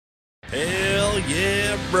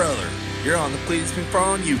yeah, brother. You're on the Cleetus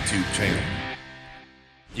McFarland YouTube channel.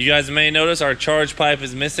 You guys may notice our charge pipe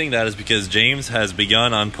is missing. That is because James has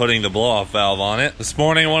begun on putting the blow-off valve on it. This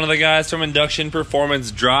morning, one of the guys from Induction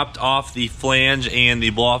Performance dropped off the flange and the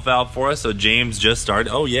blow-off valve for us, so James just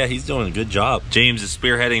started. Oh yeah, he's doing a good job. James is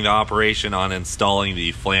spearheading the operation on installing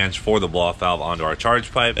the flange for the blow-off valve onto our charge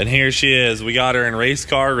pipe. And here she is. We got her in race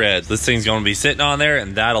car red. This thing's going to be sitting on there,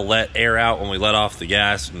 and that'll let air out when we let off the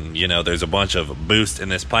gas. And you know, there's a bunch of boost in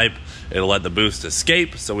this pipe. It'll let the boost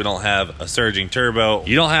escape so we don't have a surging turbo.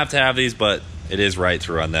 You don't have to have these, but it is right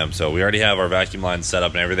to run them. So we already have our vacuum line set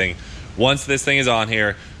up and everything. Once this thing is on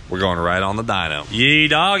here, we're going right on the dyno. Yee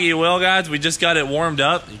doggy. Well, guys, we just got it warmed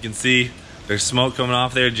up. You can see there's smoke coming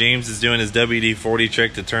off there. James is doing his WD-40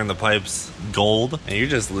 trick to turn the pipes gold. And you're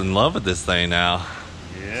just in love with this thing now.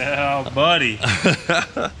 Yeah, buddy.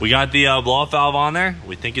 We got the blow-off valve on there.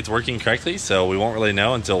 We think it's working correctly, so we won't really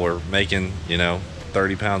know until we're making, you know,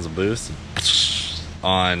 30 pounds of boost.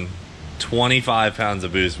 On 25 pounds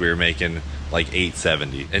of boost, we were making like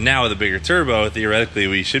 870. And now with a bigger turbo, theoretically,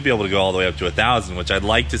 we should be able to go all the way up to 1,000, which I'd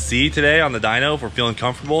like to see today on the dyno if we're feeling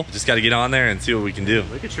comfortable. Just got to get on there and see what we can do.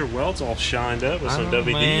 Look at your welds all shined up with some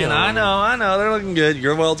WD. Man, I know. They're looking good.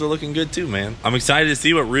 Your welds are looking good too, man. I'm excited to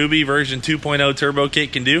see what Ruby version 2.0 turbo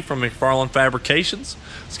kit can do from McFarland Fabrications.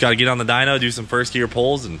 Just got to get on the dyno, do some first gear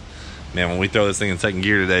pulls, and man, when we throw this thing in second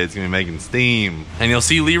gear today, it's gonna be making steam. And you'll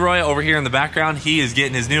see Leroy over here in the background. He is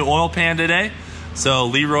getting his new oil pan today. So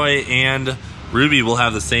Leroy and Ruby will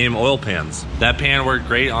have the same oil pans. That pan worked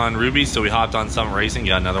great on Ruby, so we hopped on Summit Racing,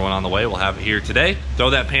 got another one on the way. We'll have it here today. Throw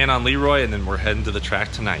that pan on Leroy, and then we're heading to the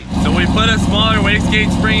track tonight. So we put a smaller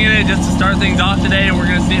wastegate spring in it just to start things off today, and we're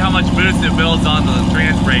gonna see how much boost it builds on the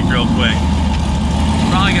trans brake real quick.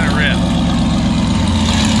 Probably gonna rip.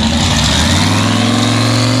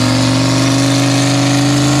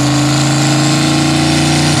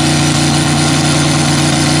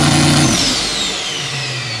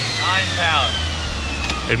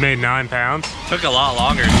 It made 9 pounds. Took a lot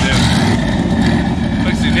longer too.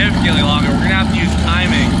 Took significantly longer. We're gonna have to use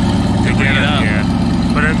timing to bring it up.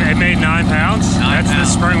 Yeah. But it made 9 pounds. That's the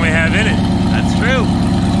spring we have in it. That's true.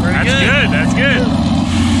 That's good. That's good.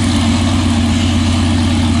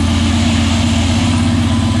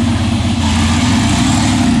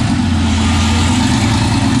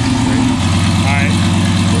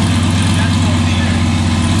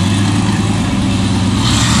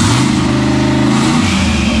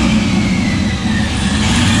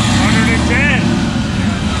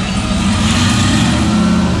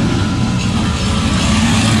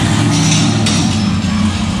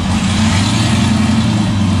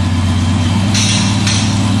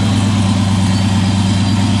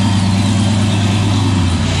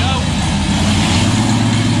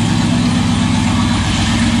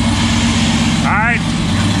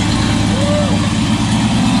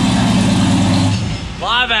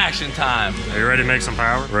 Action time. Are you ready to make some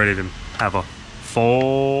power? Ready to have a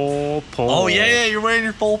full pull? Oh yeah, you're wearing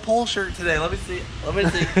your full pull shirt today. Let me see. Let me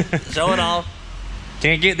see. Show it off.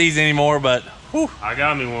 Can't get these anymore, but whew. I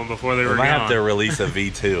got me one before they were gone. I might have to release a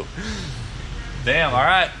V2. Damn. All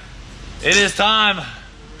right, it is time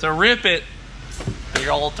to rip it.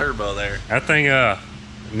 Your old turbo there. That thing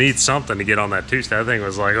needs something to get on that two-step. That thing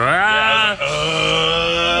was like,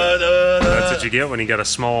 That's what you get when you got a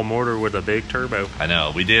small motor with a big turbo. I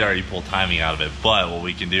know. We did already pull timing out of it, but what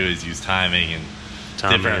we can do is use timing and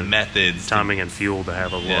different methods. Timing and fuel to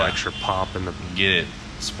have a little extra pop in the... Get it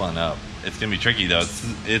spun up. It's going to be tricky, though.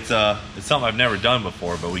 It's something I've never done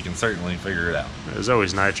before, but we can certainly figure it out. There's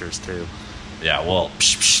always nitrous, too. Yeah, well,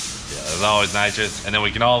 yeah, there's always nitrous. And then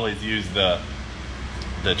we can always use the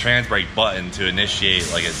trans brake button to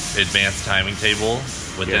initiate like an advanced timing table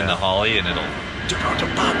within the Holly, and it'll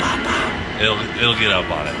get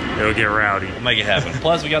up on it. It'll get rowdy. We'll make it happen.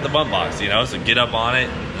 Plus, we got the bump box, you know, so get up on it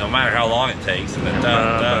no matter how long it takes. And then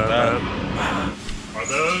Are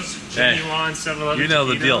those genuine 7-Eleven You know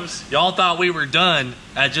the deal. taquitos? Y'all thought we were done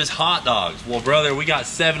at just hot dogs. Well, brother, we got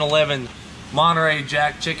 7-Eleven Monterey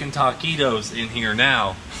Jack chicken taquitos in here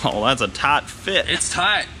now. Oh, that's a tight fit. It's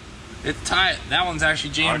tight. It's tight. That one's actually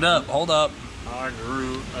jammed up. Hold up. I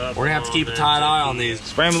grew up. We're gonna have to keep a tight eye on these.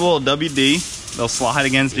 Spray them with a little WD. They'll slide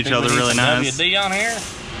against each other really nice. WD on here?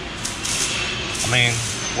 I mean,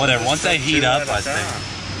 whatever. Once they heat up, I think.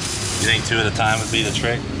 You think 2 at a time would be the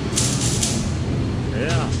trick?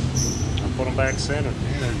 Yeah. I'll put them back center.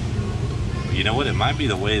 You know what? It might be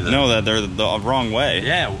the way that. No, that they're the wrong way.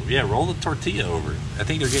 Yeah. Roll the tortilla over. I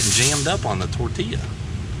think they're getting jammed up on the tortilla.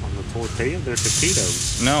 Tortilla, they're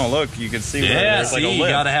taquitos. No, look, you can see where there's like a lip. You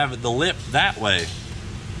gotta have the lip that way.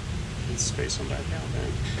 Let's space them back out there.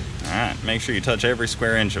 Alright. Make sure you touch every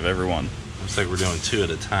square inch of every one. Looks like we're doing 2 at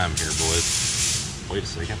a time here, boys. Wait a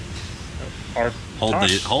second.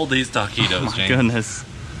 Hold these taquitos, Oh my James. goodness.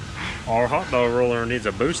 Our hot dog roller needs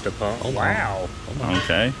a booster pump. Hold on. Wow. Hold on.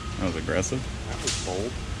 Okay, that was aggressive. That was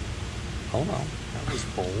bold. Hold on. That was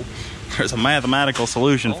bold. There's a mathematical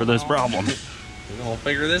solution for this problem. We're gonna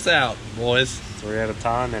figure this out, boys. 3 at a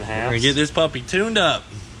time and half. We're gonna get this puppy tuned up.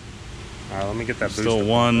 All right, let me get that booster Still pump.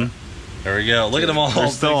 one. There we go. Look at them all.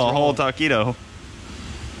 There's still a whole rolling. taquito.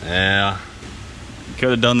 Yeah. You could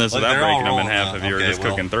have done this Look, without they're all breaking them in rolling half now. if you were Okay, just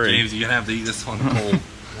well, cooking 3. James, you're gonna have to eat this one cold.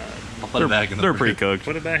 I'll put it back in the They're fridge. pre-cooked.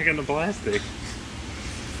 Put it back in the plastic.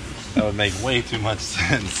 That would make way too much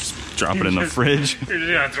sense. Drop it in the fridge. You're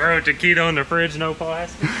just gonna throw a taquito in the fridge, no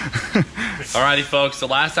plastic? Alrighty, folks. So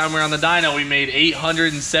last time we were on the dyno, we made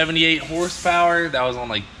 878 horsepower. That was on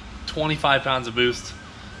like 25 pounds of boost.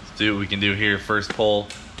 Let's do what we can do here. First pull.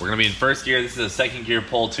 We're gonna be in first gear. This is a second gear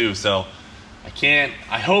pull too. So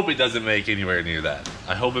I hope it doesn't make anywhere near that.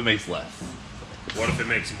 I hope it makes less. What if it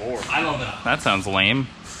makes more? I don't know. That sounds lame.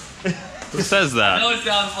 Who says I know that? it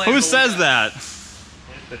sounds like Who says that?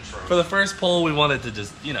 The trunk. For the first pull, we wanted to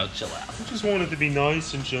just, you know, chill out. I just want it to be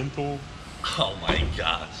nice and gentle. Oh my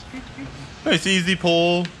gosh. Nice easy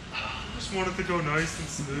pull. I just want it to go nice and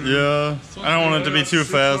smooth. Yeah. I don't want it to be too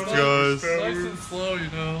fast, guys. Nice and slow, you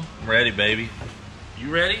know. I'm ready, baby. You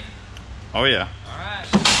ready? Oh yeah. All right.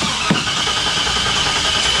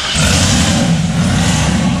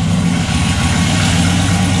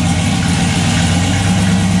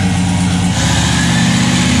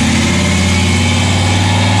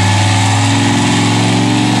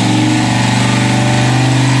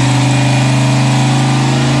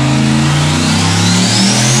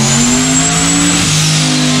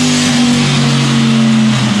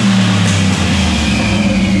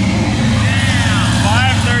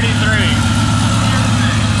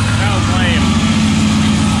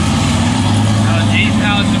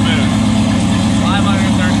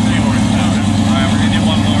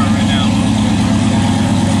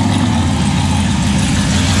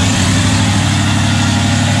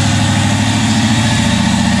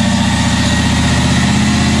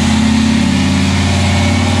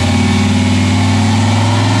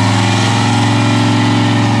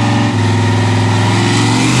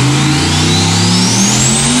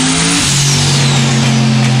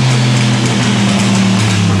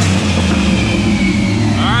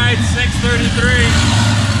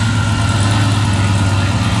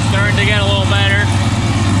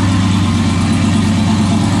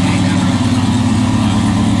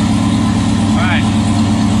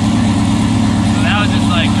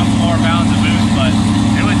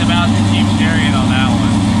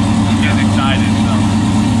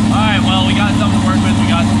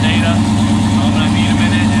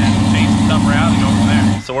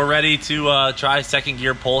 So we're ready to try second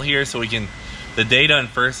gear pull here, so we can, the data in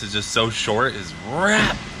first is just so short, is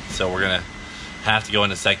rap. So we're gonna have to go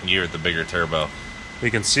into second gear with the bigger turbo.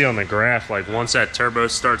 You can see on the graph, like once that turbo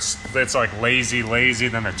starts, it's like lazy,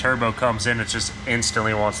 then the turbo comes in, it just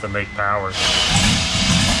instantly wants to make power.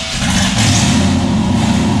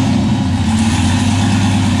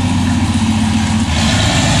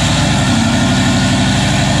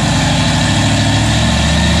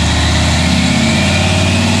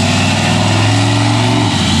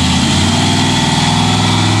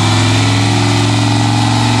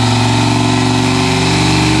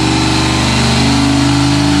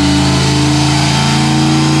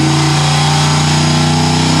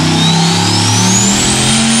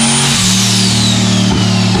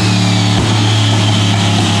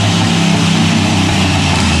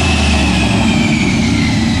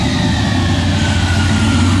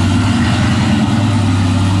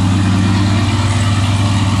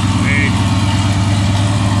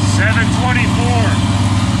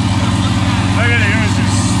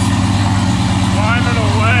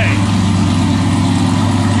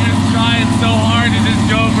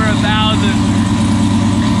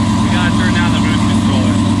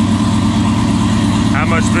 How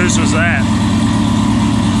much boost was that?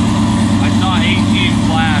 I saw 18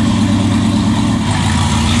 flash.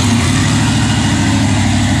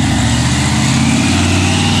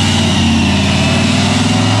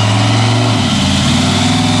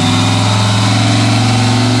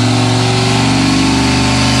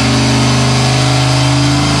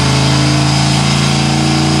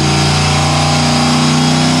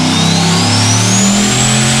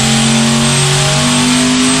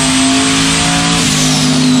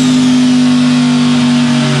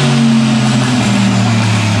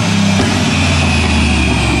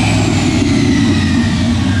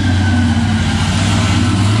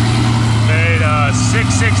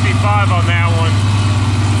 185 on that one.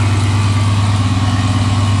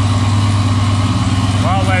 A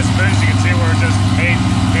lot less boost. You can see we're just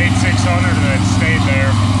 8,600 and it stayed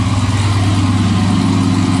there.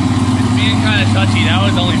 It's being kind of touchy. That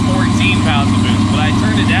was only 14 pounds of boost, but I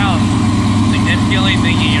turned it down significantly,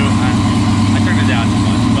 thinking I turned it down too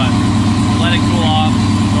much, but let it cool off,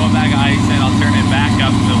 throw it back ice, and I'll turn it back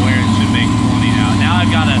up to where it should make 20 now. Now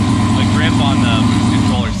I've got a grip on the boost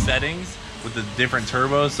controller settings with the different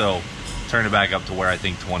turbos, so turn it back up to where I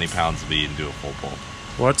think 20 pounds will be and do a full pull.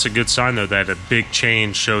 Well, that's a good sign though that a big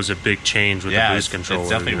change shows a big change with the boost controller. It's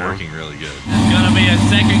definitely working really good. It's gonna be a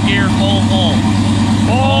second gear full pull.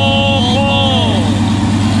 Full pull!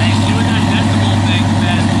 Hey, doing that decibel thing,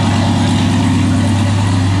 man.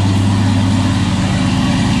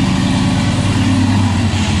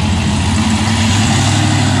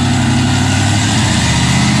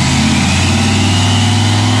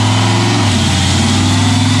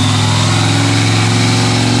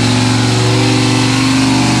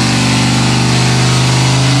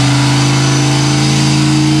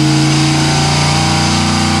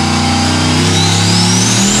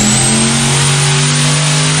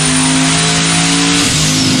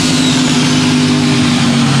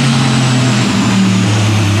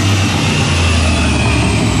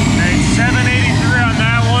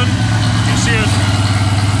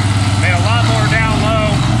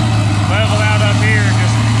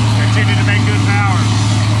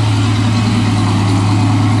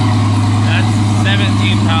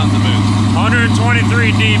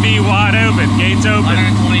 dB wide open, gates open.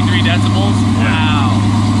 123 decibels? Yeah. Wow.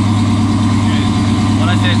 What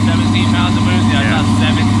I said, 17 pounds of boost? Yeah, I thought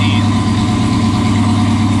 17.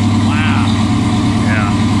 Wow.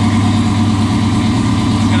 Yeah.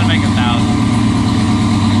 It's gonna make 1,000.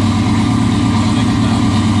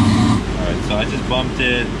 Alright, so I just bumped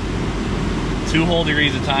it 2 whole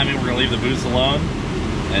degrees of timing. We're gonna leave the boost alone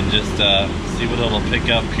and just see what it'll pick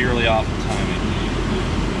up purely off of timing.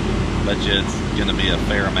 Bet you it's gonna be a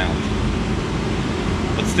fair amount.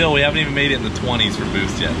 But still, we haven't even made it in the 20s for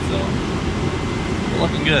boost yet, so we're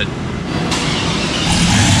looking good.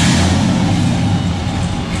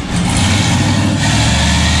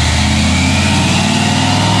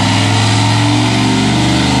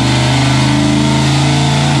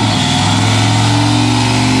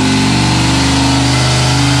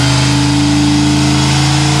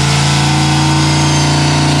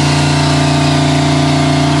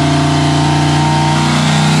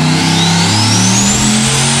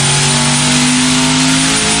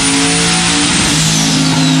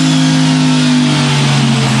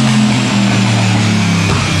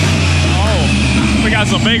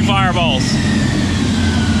 Some big fireballs.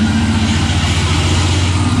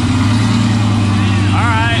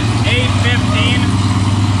 Alright, 815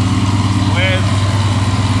 with,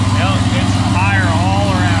 it's higher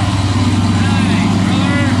all around.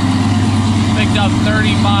 Picked up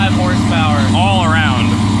 35 horsepower. All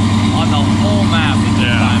around. On the whole map.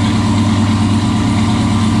 Yeah.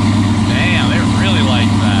 Damn, they really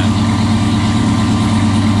like that.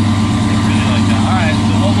 Alright,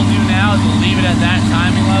 so what we'll do now is we'll leave it at that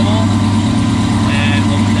timing level and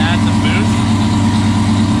we'll add some boost.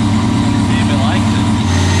 See if it likes it.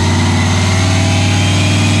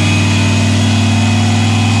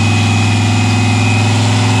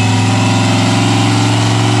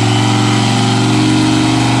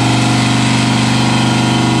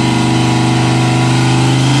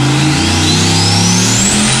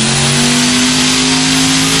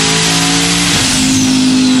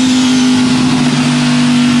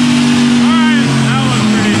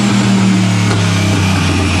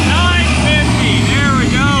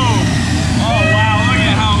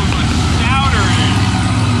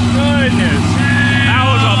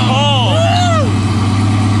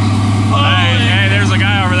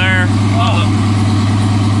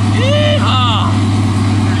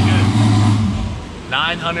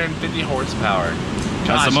 Horsepower.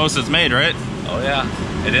 That's the most it's made, right? Oh yeah,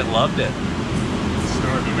 and it loved it. It's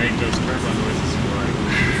starting to make those turbo noises.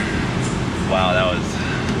 Wow, that was.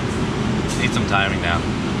 Need some timing now.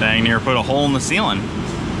 Dang near put a hole in the ceiling.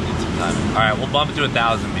 Need some timing. All right, we'll bump it to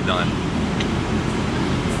 1,000 and be done.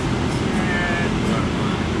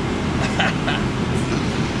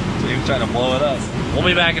 James trying to blow it up. We'll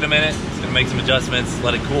be back in a minute. It's gonna make some adjustments,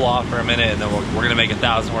 let it cool off for a minute, and then we're gonna make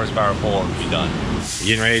 1,000 horsepower pull and be done. You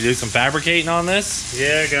getting ready to do some fabricating on this?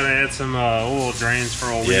 Yeah, gotta add some oil drains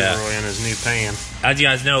for old Leroy in his new pan. As you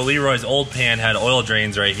guys know, Leroy's old pan had oil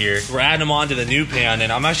drains right here. We're adding them onto the new pan,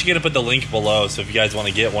 and I'm actually gonna put the link below, so if you guys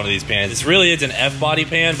wanna get one of these pans. This really is an F-body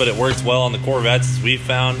pan, but it works well on the Corvettes, as we've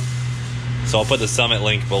found. So I'll put the Summit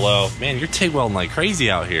link below. Man, you're TIG welding like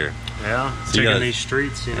crazy out here. Yeah, So taking these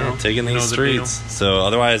streets, you know. Yeah, taking these streets. So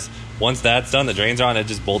otherwise, once that's done, the drains are on, it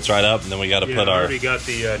just bolts right up, and then we got to put our... I already got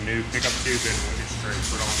the new pickup tube and windage tray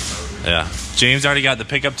put on the motor. Yeah, James already got the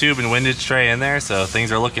pickup tube and windage tray in there, so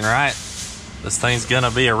things are looking right. This thing's gonna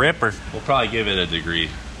be a ripper. We'll probably give it a degree,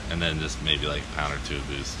 and then just maybe like a pound or two of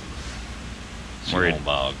boost.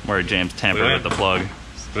 Where James tampered with the plug.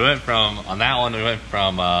 We went from, on that one, we went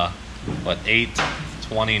from, what,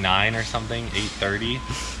 829 or something, 830.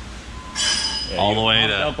 Yeah, all the way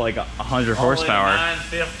to up like 100 horsepower.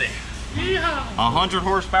 950. 100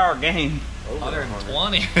 horsepower gain.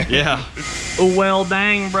 120. Yeah. Well,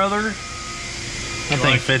 dang, brother. That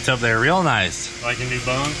thing fits up there real nice. Like a new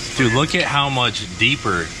bones? Dude, look at how much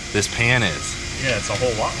deeper this pan is. Yeah, it's a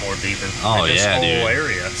whole lot more deeper. Oh, this yeah, whole dude.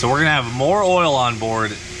 area. So we're gonna have more oil on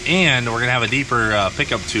board, and we're gonna have a deeper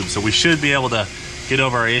pickup tube. So we should be able to get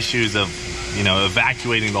over our issues of, you know,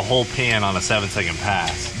 evacuating the whole pan on a 7-second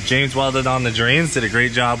pass. James welded on the drains, did a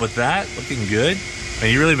great job with that. Looking good.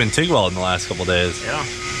 And you really been TIG welding the last couple days. Yeah.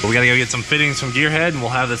 But we gotta go get some fittings from Gearhead, and we'll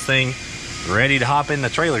have this thing ready to hop in the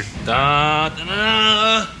trailer. Da, da,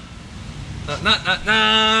 da, da, da, da,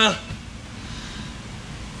 da.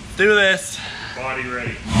 Do this. Body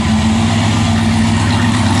ready.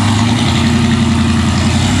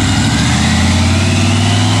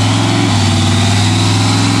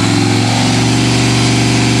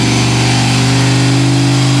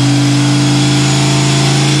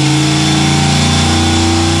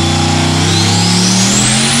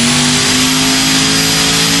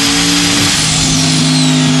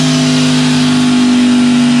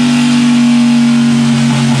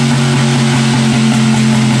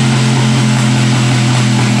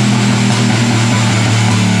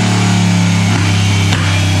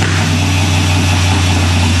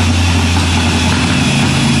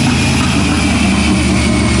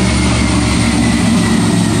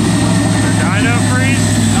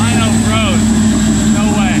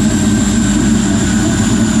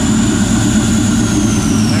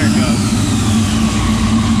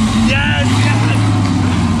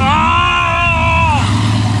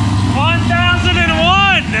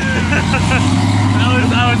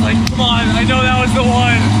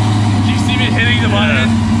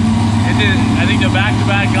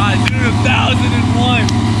 back-to-back guys. Dude, 1,001.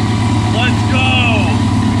 Let's go.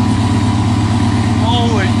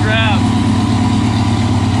 Holy crap.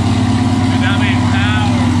 Dude, that made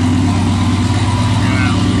power.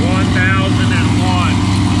 Yeah, 1,001.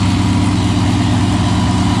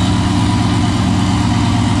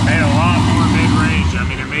 Made a lot more mid-range. I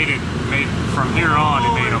mean, it made from here on,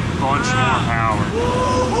 it made a bunch more power.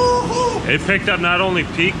 It picked up not only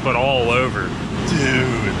peak, but all over.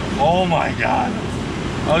 Dude, oh my god.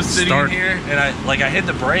 I was sitting here and I hit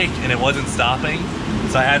the brake and it wasn't stopping,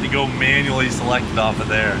 so I had to go manually select it off of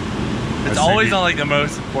there. It's always on like the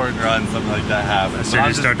most important run something like that happens. So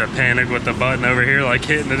you start to panic with the button over here, like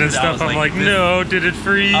hitting it and stuff. I'm like, no, did it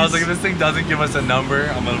freeze? I was like, if this thing doesn't give us a number,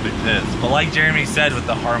 I'm gonna be pissed. But like Jeremy said, with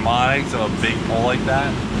the harmonics of a big pull like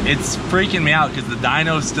that, it's freaking me out because the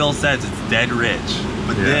dyno still says it's dead rich.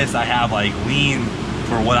 But this, I have like lean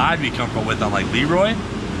for what I'd be comfortable with on like Leroy.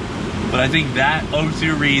 But I think that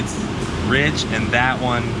O2 reads rich and that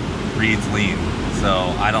one reads lean. So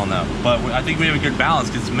I don't know. But I think we have a good balance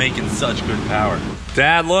because it's making such good power.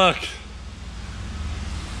 Dad, look.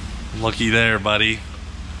 Looky there, buddy.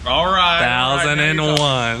 All right.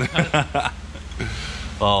 1,001.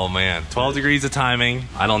 Oh man, 12 degrees of timing.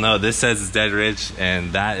 I don't know. This says it's dead rich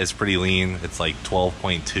and that is pretty lean. It's like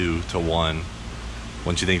 12.2 to 1.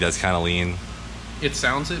 Wouldn't you think that's kind of lean? It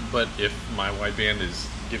sounds it, but if my wideband is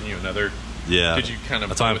giving you another, could you kind of?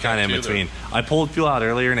 That's why I'm kind of in between. I pulled fuel out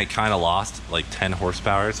earlier and it kind of lost like 10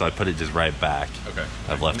 horsepower, so I put it just right back. Okay.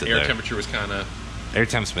 I've left it there. there. Air temperature was kind of. Air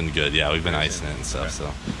temp's been good. Yeah, we've been icing it and stuff. Okay. So.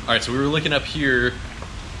 All right, so we were looking up here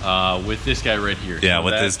with this guy right here. Yeah, so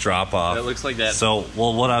with this drop off. That looks like that. So,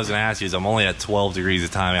 well, what I was gonna ask you is, I'm only at 12 degrees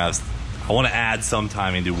of timing. I want to add some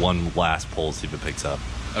timing, do one last pull, see if it picks up.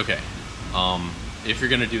 Okay. If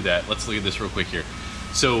you're gonna do that, let's look at this real quick here.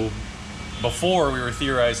 So before we were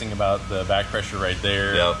theorizing about the back pressure right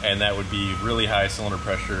there, and that would be really high cylinder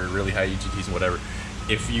pressure, really high UGTs and whatever.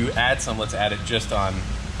 If you add some, let's add it just on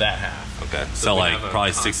that half. Okay. So like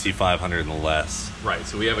probably 6,500 and less. Right.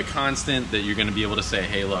 So we have a constant that you're going to be able to say,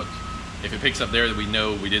 hey, look, if it picks up there, that we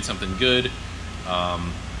know we did something good.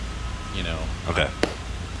 You know. Okay.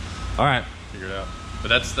 All right. Figure it out. But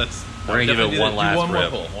that's. We're gonna give it one last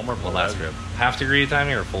rip. One more pull. One last rip. Half degree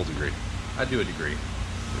timing or full degree? I'd do a degree.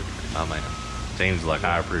 Oh man, James is like,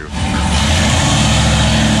 I approve.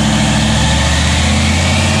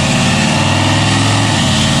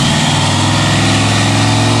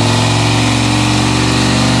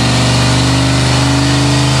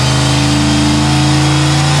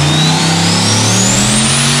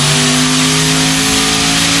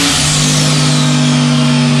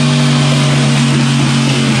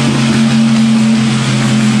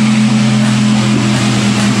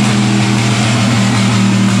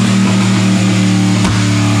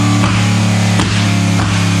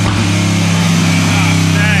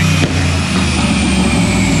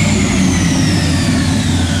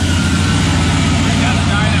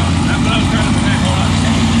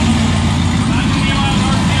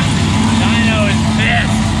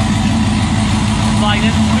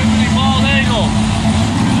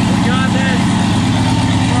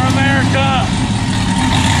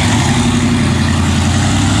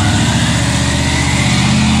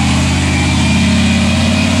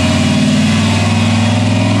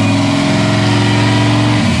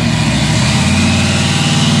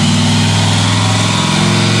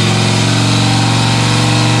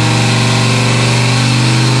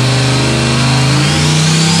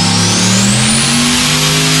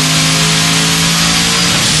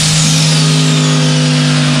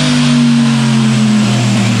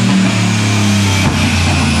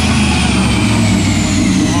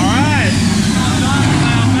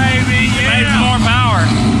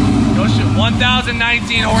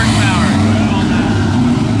 19 horsepower.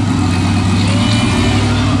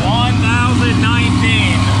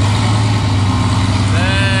 1019.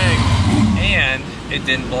 Dang. And it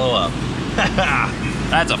didn't blow up.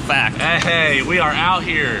 That's a fact. Hey, we are out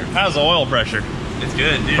here. How's the oil pressure? It's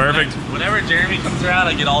good, dude. Perfect. Whenever Jeremy comes around,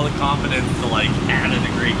 I get all the confidence to like add a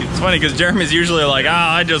degree. It's funny because Jeremy's usually like,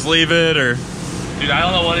 I just leave it, or... Dude, I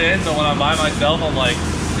don't know what it is, but when I'm by myself, I'm like,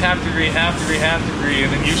 half degree, half degree, half degree,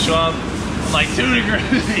 and then you show up, I'm like 2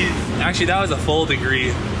 degrees. Actually, that was a full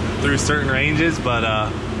degree through certain ranges, but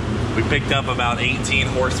we picked up about 18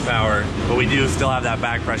 horsepower, but we do still have that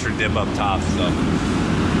back pressure dip up top, so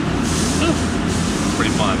it's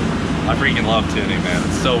pretty fun. I freaking love tuning, man.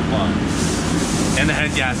 It's so fun. And the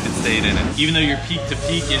head gasket stayed in it. Even though your peak to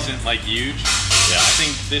peak isn't like huge, yeah, I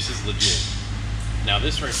think this is legit. Now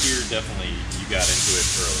this right here, definitely you got into it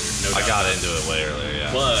earlier. No doubt. I got into it way earlier,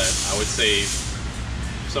 yeah. But I would say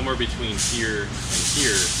somewhere between here and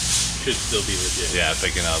here should still be legit. Yeah,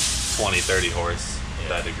 picking up 20, 30 horse at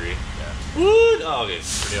that degree. Yeah. Wood! Oh, okay.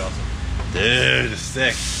 Pretty awesome. Dude, it's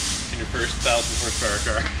sick. In your first 1,000 horsepower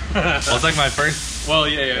car. Well, it's like my first. Well,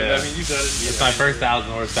 yeah. I mean, you got it. It's my first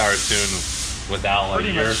 1,000 horsepower tune without like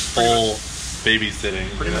Pretty your much- full babysitting.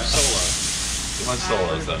 Pretty much solo. Too much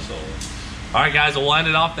solo stuff. All right, guys, we'll end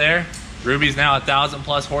it off there. Ruby's now a 1,000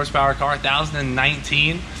 plus horsepower car,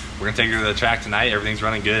 1,019. We're gonna take her to the track tonight. Everything's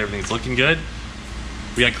running good. Everything's looking good.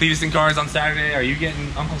 We got Cleetus and Cars on Saturday. Are you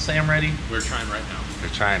getting Uncle Sam ready? We're trying right now. We're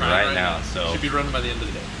trying right now. So Should be running by the end of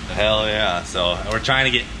the day. hell yeah. So we're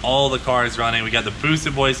trying to get all the cars running. We got the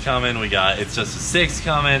Boosted Boys coming. We got It's Just a Six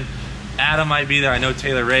coming. Adam might be there. I know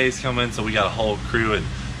Taylor Ray's coming. So we got a whole crew. And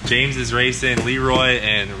James is racing. Leroy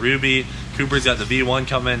and Ruby. Cooper's got the V1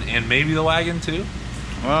 coming. And maybe the wagon too.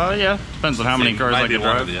 Well, yeah. Depends on how many cars I might be can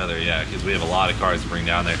one or drive. the other, yeah, because we have a lot of cars to bring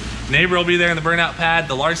down there. Neighbor will be there in the burnout pad.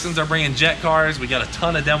 The Larsons are bringing jet cars. We got a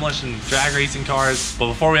ton of demolition drag racing cars. But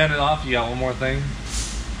before we end it off, you got one more thing?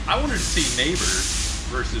 I wanted to see Neighbor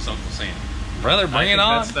versus Uncle Sam. Brother, bring it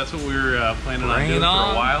on. That's what we were planning on Bring doing it for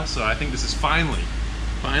on. a while. So I think this is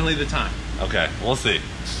finally the time. Okay, we'll see.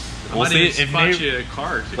 We'll I might see even if spot Neighbor, you a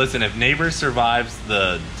car or two. listen, if Neighbor survives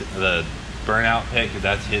the burnout pit, because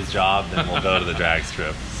that's his job, then we'll go to the drag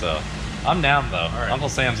strip. So I'm down though. right. Uncle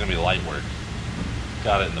Sam's gonna be light work.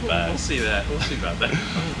 Got it in the bag. We'll see that. We'll see about that.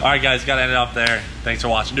 All right, guys, got to end it off there. Thanks for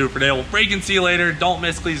watching. Do it for today. We'll freaking see you later. Don't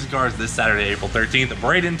miss Cleetus and Cars this Saturday, April 13th at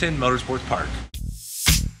Bradenton Motorsports Park.